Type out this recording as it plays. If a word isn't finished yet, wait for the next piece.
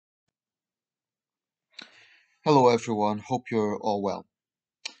Hello everyone, hope you're all well.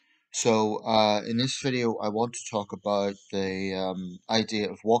 In this video, I want to talk about the idea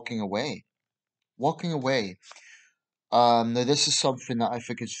of walking away. Walking away. Now, this is something that I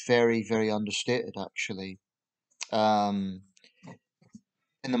think is very, very understated actually um,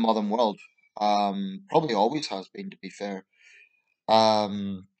 in the modern world. Probably always has been, to be fair.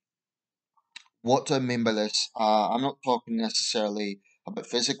 Um, what do I mean by this? I'm not talking necessarily about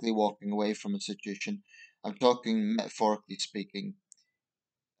physically walking away from a situation. I'm talking metaphorically speaking.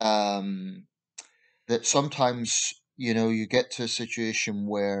 Um, that sometimes, you get to a situation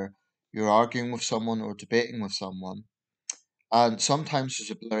where you're arguing with someone or debating with someone, and sometimes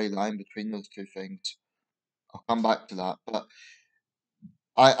there's a blurry line between those two things. I'll come back to that. But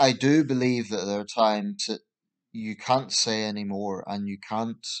I do believe that there are times that you can't say anymore and you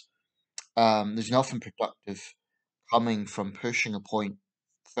can't, there's nothing productive coming from pushing a point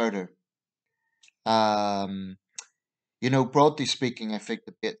further. Um, Broadly speaking, I think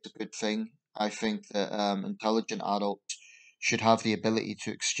debate's a good thing. I think that intelligent adults should have the ability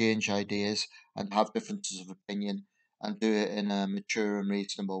to exchange ideas and have differences of opinion and do it in a mature and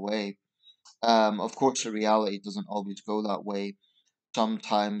reasonable way. Of course, the reality doesn't always go that way.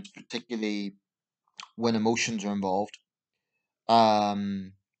 Sometimes, particularly when emotions are involved,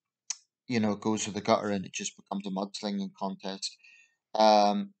 um, it goes to the gutter and it just becomes a mudslinging contest.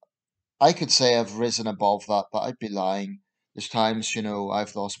 Um, I could say I've risen above that, but I'd be lying. There's times,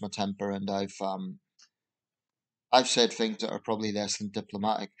 I've lost my temper and I've said things that are probably less than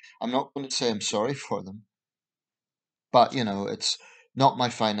diplomatic. I'm not going to say I'm sorry for them, but it's not my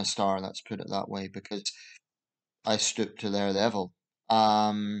finest hour, let's put it that way, because I stoop to their level.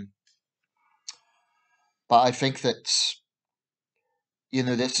 Um, but I think that,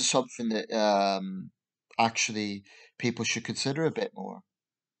 this is something that actually people should consider a bit more.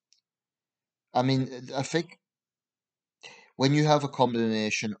 I mean, I think when you have a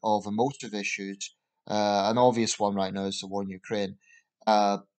combination of emotive issues, an obvious one right now is the war in Ukraine,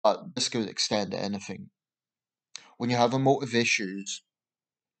 but this could extend to anything. When you have emotive issues,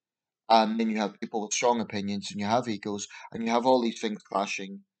 and then you have people with strong opinions, and you have egos, and you have all these things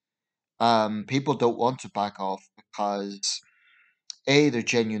clashing, people don't want to back off because A, they're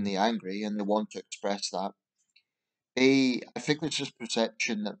genuinely angry and they want to express that. B, I think there's this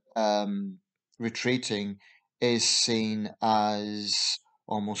perception that retreating is seen as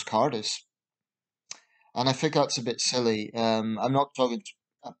almost cowardice. And I think that's a bit silly. I'm not talking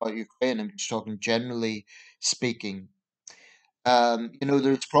about Ukraine, I'm just talking generally speaking.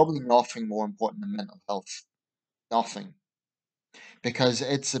 There's probably nothing more important than mental health. Nothing. Because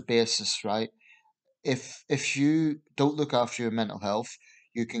it's the basis, right? If you don't look after your mental health,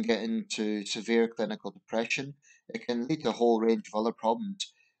 you can get into severe clinical depression. It can lead to a whole range of other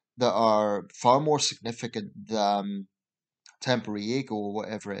problems that are far more significant than temporary ego or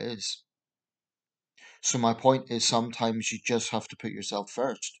whatever it is. So my point is sometimes you just have to put yourself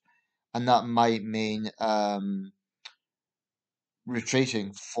first. And that might mean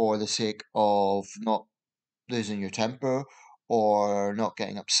retreating for the sake of not losing your temper or not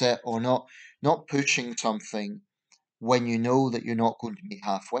getting upset or not pushing something when you know that you're not going to meet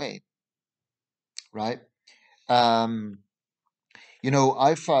halfway, right? Um,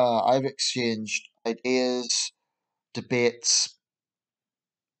 I've exchanged ideas, debates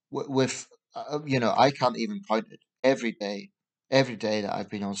with I can't even count it every day that I've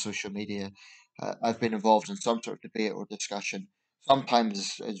been on social media. I've been involved in some sort of debate or discussion.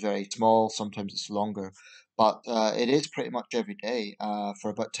 Sometimes it's very small, sometimes it's longer, but it is pretty much every day for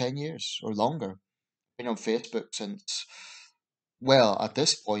about 10 years or longer. Been on Facebook since, well, at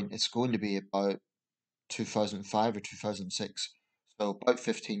this point, it's going to be about 2005 or 2006, so about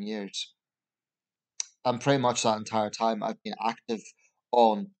 15 years. And pretty much that entire time, I've been active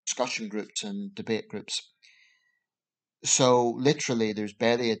on discussion groups and debate groups. So literally, there's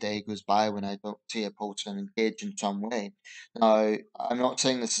barely a day goes by when I don't see a post and engage in some way. Now, I'm not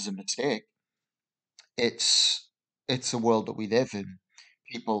saying this is a mistake. It's it's the world that we live in.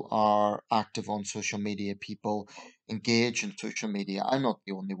 People are active on social media. People engage in social media. I'm not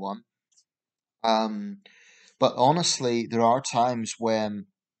the only one. Um, but honestly, there are times when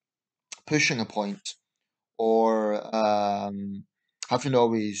pushing a point or having to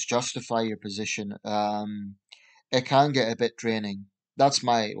always justify your position, it can get a bit draining. That's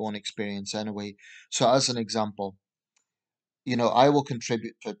my own experience anyway. So, as an example, I will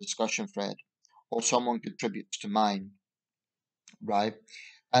contribute to a discussion thread, or someone contributes to mine, right?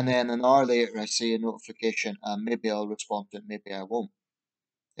 And then an hour later, I see a notification, and maybe I'll respond to it, maybe I won't.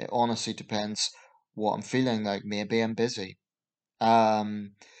 It honestly depends what I'm feeling like. Maybe I'm busy.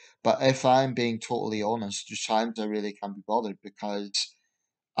 Um, But if I'm being totally honest, there's times I really can't be bothered because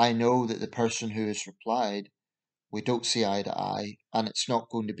I know that the person who has replied, we don't see eye to eye, and it's not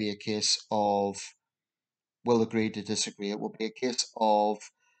going to be a case of we'll agree to disagree. It will be a case of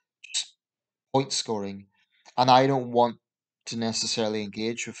just point scoring, and I don't want to necessarily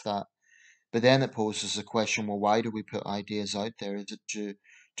engage with that. But then it poses the question, well, why do we put ideas out there? Is it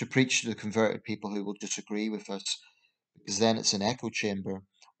to preach to the converted people who will disagree with us? Because then it's an echo chamber,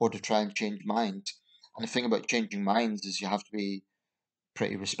 or to try and change minds. And the thing about changing minds is you have to be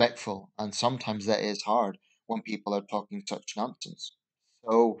pretty respectful, and sometimes that is hard when people are talking such nonsense.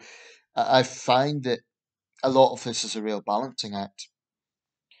 So I find that a lot of this is a real balancing act.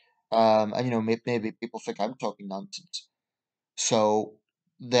 And maybe people think I'm talking nonsense, so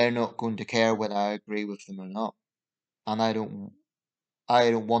they're not going to care whether I agree with them or not, and I don't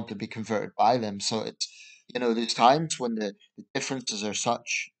want to be converted by them. So there's times when the differences are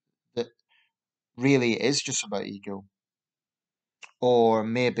such that really it is just about ego, or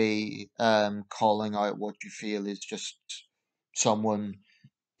maybe calling out what you feel is just someone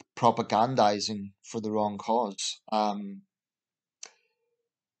propagandizing for the wrong cause. I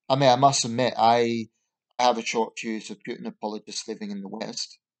mean, I must admit, I have a short fuse of Putin apologists living in the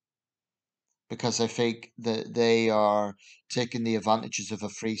West because I think that they are taking the advantages of a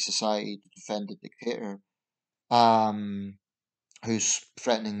free society to defend a dictator um, who's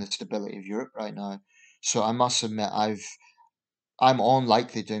threatening the stability of Europe right now. So I must admit, I'm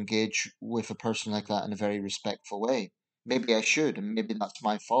unlikely to engage with a person like that in a very respectful way. Maybe I should, and maybe that's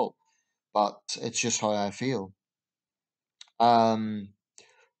my fault, but it's just how I feel. Um,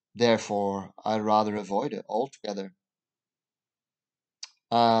 Therefore, I'd rather avoid it altogether.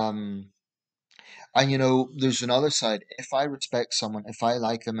 Um, and there's another side. If I respect someone, if I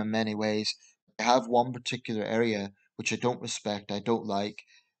like them in many ways, I have one particular area which I don't respect, I don't like.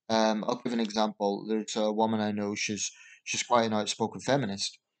 I'll give an example. There's a woman I know. She's quite an outspoken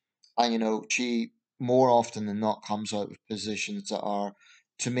feminist, and she more often than not comes out with positions that are,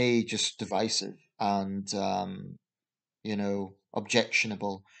 to me, just divisive and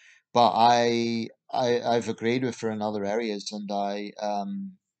objectionable. But I've agreed with her in other areas, and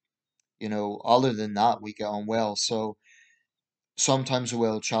other than that, we get on well. So sometimes I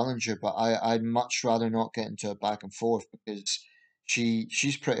will challenge her, but I'd much rather not get into a back and forth because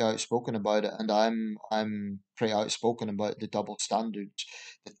she's pretty outspoken about it, and I'm pretty outspoken about the double standards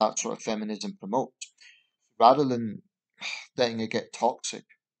that sort of feminism promotes. Rather than letting it get toxic,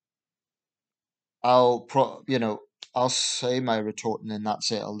 I'll say my retort and then that's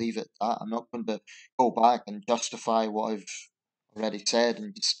it. I'll leave it at that. I'm not going to go back and justify what I've already said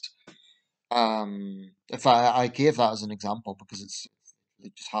and just if I gave that as an example because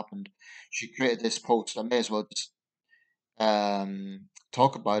it just happened. She created this post. I may as well just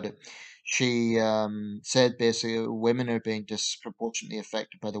talk about it. She said basically women are being disproportionately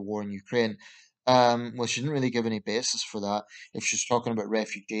affected by the war in Ukraine. Well, she didn't really give any basis for that. If she's talking about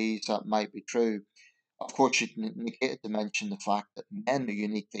refugees, that might be true. Of course, she negated to mention the fact that men are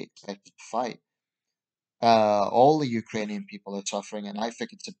uniquely expected to fight. All the Ukrainian people are suffering, and I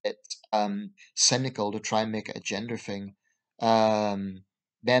think it's a bit cynical to try and make it a gender thing. Men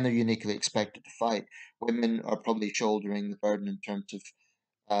are uniquely expected to fight. Women are probably shouldering the burden in terms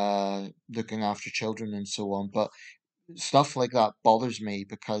of looking after children and so on. But stuff like that bothers me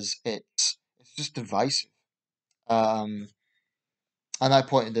because it's just divisive. Um, and I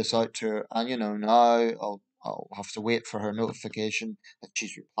pointed this out to her, and now I'll have to wait for her notification that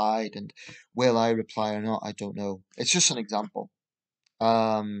she's replied, and will I reply or not? I don't know. It's just an example.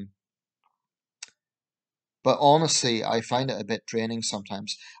 Um, but honestly, I find it a bit draining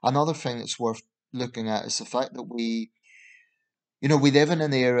sometimes. Another thing that's worth looking at is the fact that we live in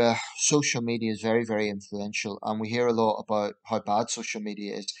an era, social media is very, very influential, and we hear a lot about how bad social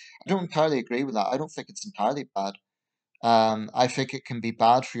media is. I don't entirely agree with that. I don't think it's entirely bad. I think it can be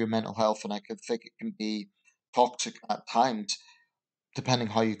bad for your mental health, and I could think it can be toxic at times, depending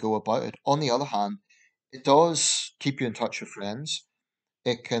how you go about it. On the other hand, it does keep you in touch with friends.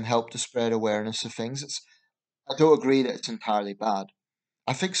 It can help to spread awareness of things. I don't agree that it's entirely bad.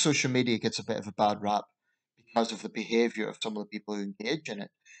 I think social media gets a bit of a bad rap because of the behavior of some of the people who engage in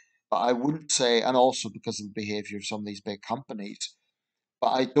it. But I wouldn't say, and also because of the behavior of some of these big companies. But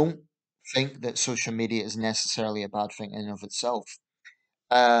I don't think that social media is necessarily a bad thing in and of itself.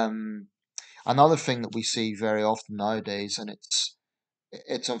 Um, Another thing that we see very often nowadays, and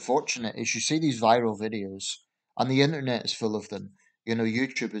it's unfortunate, is you see these viral videos, and the internet is full of them.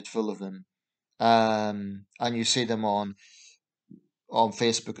 YouTube is full of them, and you see them on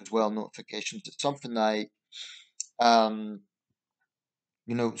Facebook as well. Notifications. It's something like um,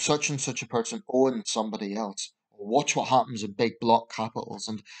 Such and such a person owns somebody else. Or watch what happens in big block capitals.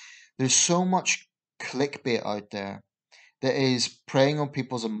 And there's so much clickbait out there that is preying on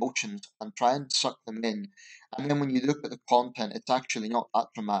people's emotions and trying to suck them in. And then when you look at the content, it's actually not that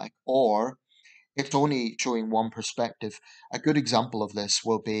dramatic, or it's only showing one perspective. A good example of this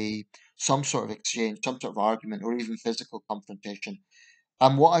will be some sort of exchange, some sort of argument, or even physical confrontation.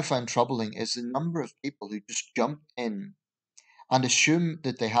 And what I find troubling is the number of people who just jump in and assume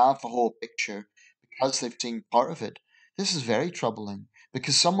that they have the whole picture because they've seen part of it. This is very troubling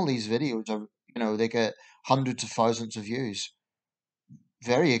because some of these videos are, they get hundreds of thousands of views,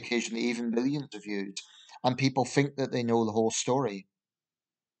 very occasionally even millions of views, and people think that they know the whole story,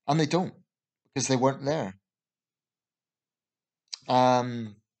 and they don't because they weren't there.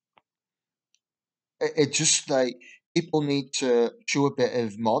 Um, it's just like people need to show a bit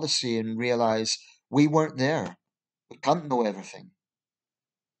of modesty and realize we weren't there. We can't know everything.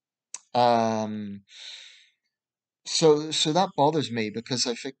 Um, so that bothers me because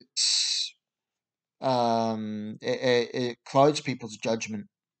I think it clouds people's judgment.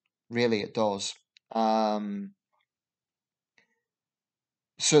 Really, it does. Um,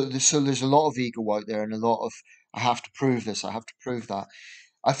 so there's a lot of ego out there and a lot of I have to prove this, I have to prove that.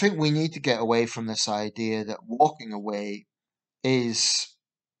 I think we need to get away from this idea that walking away is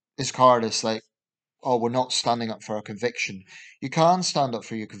is cowardice. Like, oh, we're not standing up for our conviction. You can stand up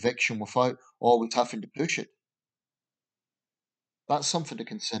for your conviction without always having to push it. That's something to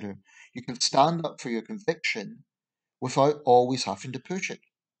consider. You can stand up for your conviction without always having to push it.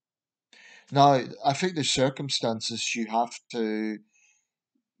 Now, I think there's circumstances you have to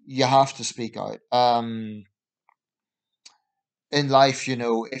speak out. In life,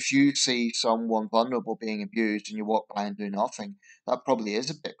 if you see someone vulnerable being abused and you walk by and do nothing, that probably is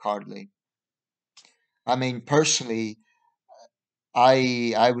a bit cowardly. I mean, personally,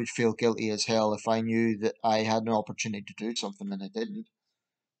 I would feel guilty as hell if I knew that I had an opportunity to do something and I didn't.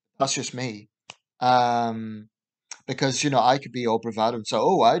 That's just me. Um, because I could be all bravado and say,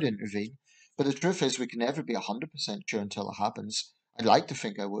 "Oh, I'd intervene," but the truth is, we can never be 100% sure until it happens. I'd like to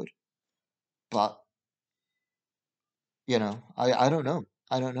think I would, but I don't know.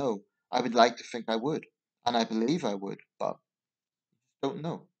 I don't know. I would like to think I would, and I believe I would, but don't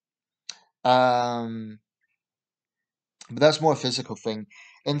know. Um, but that's more a physical thing.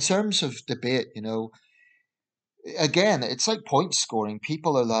 In terms of debate, again, it's like point scoring.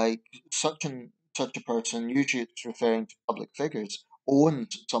 People are like, such and such a person, usually it's referring to public figures,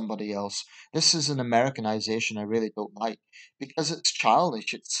 owned somebody else. This is an Americanization I really don't like because it's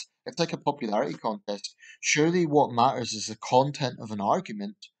childish. It's like a popularity contest. Surely what matters is the content of an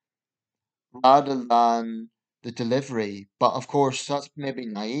argument rather than the delivery. But of course, that's maybe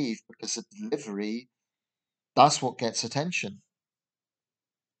naive because the delivery, that's what gets attention.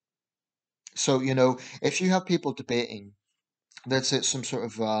 So, if you have people debating, let's say it's some sort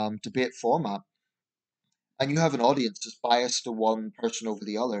of debate format, and you have an audience that's biased to one person over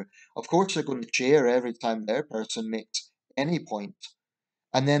the other, of course they're going to cheer every time their person makes any point.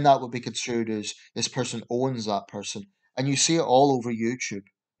 And then that would be construed as this person owns that person. And you see it all over YouTube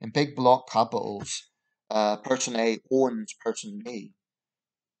in big block capitals. Person A owns person B.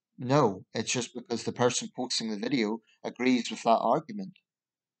 No, it's just because the person posting the video agrees with that argument.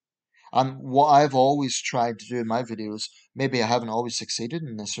 And what I've always tried to do in my videos, maybe I haven't always succeeded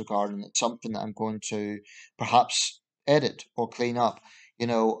in this regard, and it's something that I'm going to perhaps edit or clean up.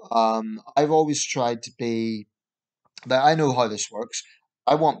 I've always tried to be that I know how this works.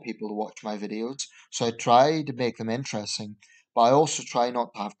 I want people to watch my videos, so I try to make them interesting, but I also try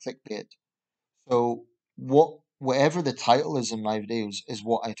not to have clickbait. So whatever the title is in my videos is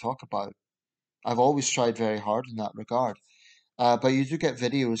what I talk about. I've always tried very hard in that regard. But you do get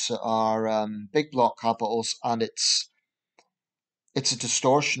videos that are big block capitals, and it's a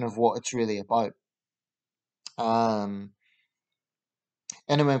distortion of what it's really about. Um,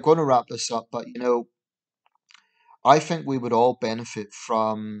 anyway, I'm going to wrap this up, but I think we would all benefit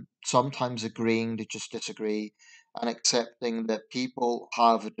from sometimes agreeing to just disagree and accepting that people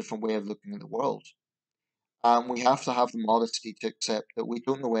have a different way of looking at the world. And we have to have the modesty to accept that we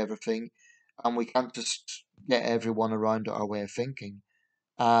don't know everything, and we can't just get everyone around our way of thinking.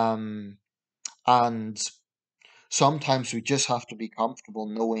 Um, and sometimes we just have to be comfortable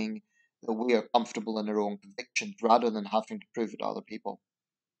knowing that we are comfortable in our own convictions rather than having to prove it to other people.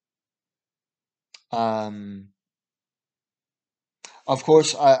 Um, of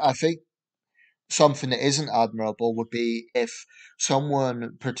course, I think something that isn't admirable would be if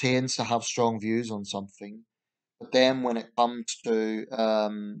someone pretends to have strong views on something, But then when it comes to,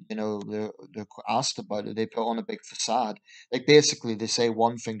 they're asked about it, they put on a big facade. Like basically, they say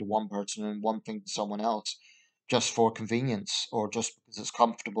one thing to one person and one thing to someone else, just for convenience or just because it's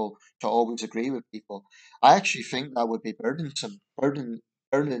comfortable to always agree with people. I actually think that would be burdensome.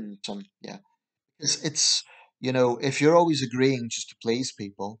 Yeah, it's if you're always agreeing just to please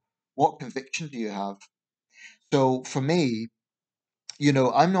people, what conviction do you have? So for me,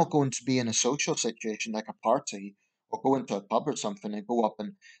 I'm not going to be in a social situation like a party or go into a pub or something and go up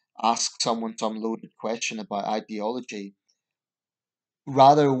and ask someone some loaded question about ideology.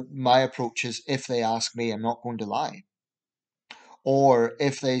 Rather, my approach is if they ask me, I'm not going to lie. Or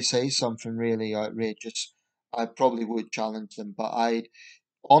if they say something really outrageous, I probably would challenge them. But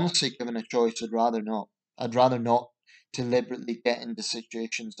honestly, given a choice, I'd rather not. I'd rather not deliberately get into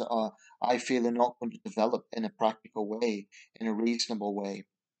situations that I feel are not going to develop in a practical way, in a reasonable way.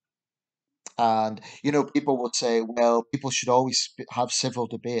 And, people would say, well, people should always have civil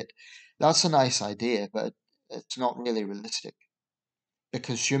debate. That's a nice idea, but it's not really realistic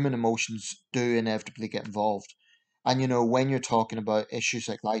because human emotions do inevitably get involved. And, when you're talking about issues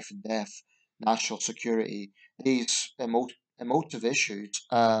like life and death, national security, these emotive issues,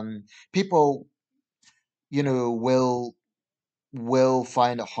 people, will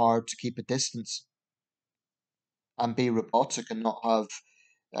find it hard to keep a distance and be robotic and not have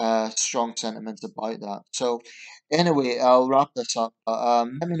strong sentiments about that. So, anyway, I'll wrap this up.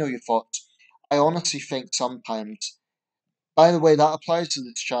 Let me know your thoughts. I honestly think sometimes, by the way, that applies to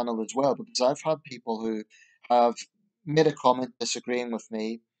this channel as well, because I've had people who have made a comment disagreeing with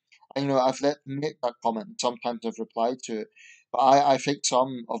me, and I've let them make that comment, and sometimes I've replied to it. But I think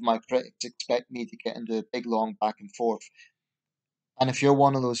some of my critics expect me to get into a big long back and forth. And if you're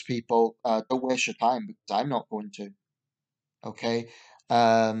one of those people, don't waste your time because I'm not going to. Okay.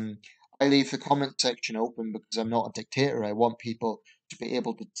 Um, I leave the comment section open because I'm not a dictator. I want people to be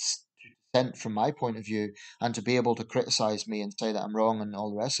able to dissent from my point of view and to be able to criticize me and say that I'm wrong and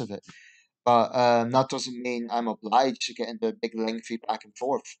all the rest of it. But that doesn't mean I'm obliged to get into a big lengthy back and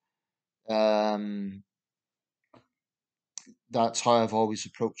forth. Um, that's how I've always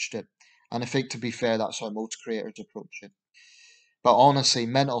approached it. And I think, to be fair, that's how most creators approach it. But honestly,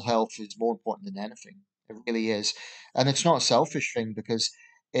 mental health is more important than anything. It really is. And it's not a selfish thing because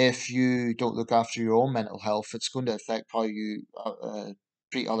if you don't look after your own mental health, it's going to affect how you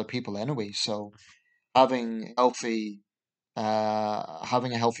treat other people anyway. So having a healthy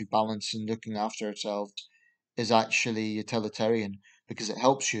balance and looking after ourselves is actually utilitarian because it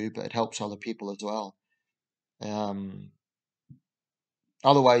helps you, but it helps other people as well. Um,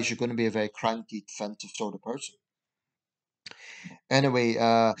 Otherwise, you're going to be a very cranky, defensive sort of person. Anyway,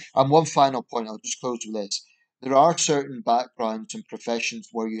 and one final point, I'll just close with this. There are certain backgrounds and professions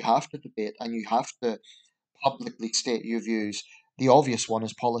where you have to debate and you have to publicly state your views. The obvious one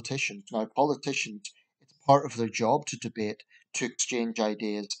is politicians. Now, politicians, it's part of their job to debate, to exchange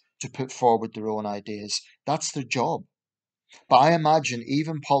ideas, to put forward their own ideas. That's their job. But I imagine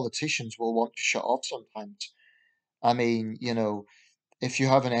even politicians will want to shut off sometimes. I mean, if you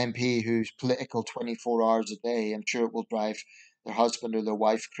have an MP who's political 24 hours a day, I'm sure it will drive their husband or their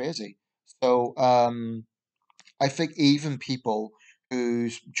wife crazy. So I think even people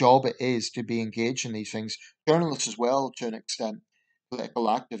whose job it is to be engaged in these things, journalists as well to an extent, political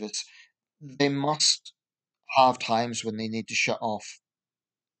activists, they must have times when they need to shut off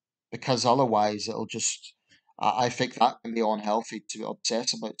because otherwise it'll just. I think that can be unhealthy to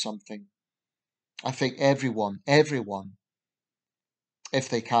obsess about something. I think everyone, if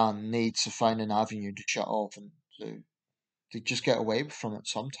they can, needs to find an avenue to shut off and to just get away from it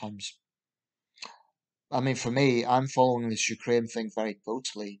sometimes. I mean, for me, I'm following this Ukraine thing very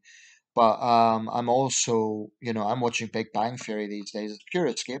closely, but I'm also, I'm watching Big Bang Theory these days. It's pure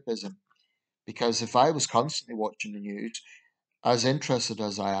escapism because if I was constantly watching the news, as interested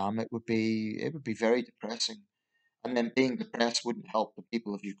as I am, it would be very depressing, and then being depressed wouldn't help the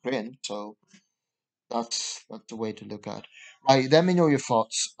people of Ukraine. So that's the way to look at it. Right, let me know your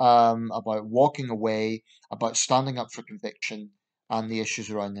thoughts about walking away, about standing up for conviction, and the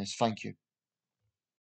issues around this. Thank you.